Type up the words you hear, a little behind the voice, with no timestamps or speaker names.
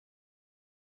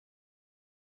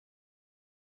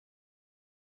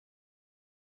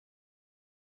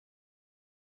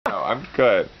I'm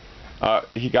good.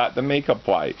 He got the makeup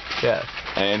wipe. Yes.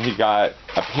 And he got,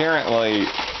 apparently,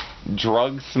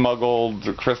 drug smuggled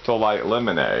Crystal Light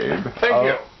lemonade. Thank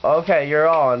you. Okay, you're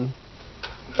on.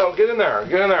 No, get in there.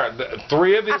 Get in there.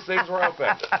 3 of these things were open.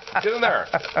 Get in there.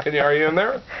 Are you in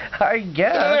there? I guess.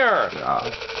 Get in there. Yeah.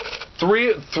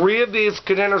 Three of these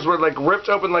containers were like ripped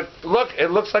open. Like, look, it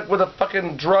looks like with a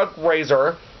fucking drug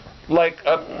razor, like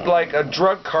a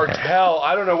drug cartel.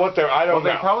 I don't know what they're. I don't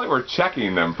know. They probably were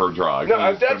checking them for drugs. No,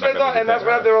 that's what I thought, and that's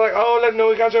why they were like, oh, no,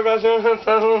 we got your best.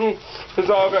 It's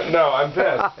all good. No, I'm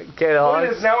pissed. Get on.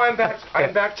 What is now? I'm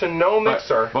back to no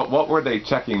mixer. But what were they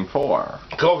checking for?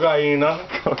 Cocaine. But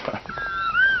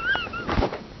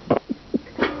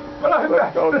I'm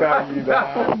back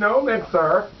to no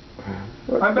mixer.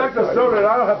 I'm back to soda, and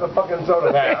I don't have the fucking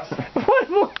soda pass.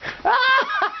 One more.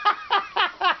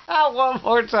 One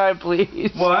more time,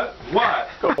 please. What? What?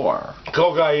 For?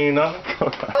 Cocaine. I'm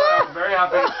very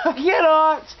happy. I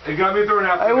cannot. It got me through an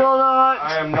afternoon. I will not.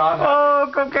 I am not happy. Oh,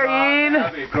 cocaine.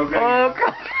 Not happy. Cocaine. Oh,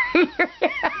 cocaine.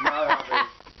 Not happy.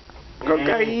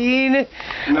 Cocaine.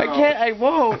 No. I can't. I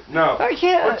won't. No. I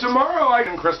can't. But tomorrow I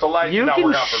can Crystal Light. You not can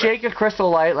work out for shake me. a Crystal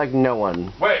Light like no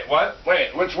one. Wait, what?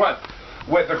 Wait, which one?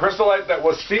 Wait, the Crystal Light that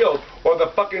was sealed, or the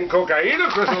fucking cocaine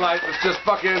Crystal Light that's just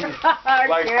fucking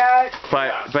like.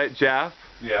 But Jeff.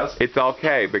 Yes. It's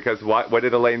okay because what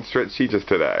did Elaine Stritch teach us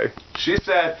today? She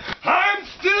said, "I'm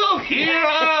still here."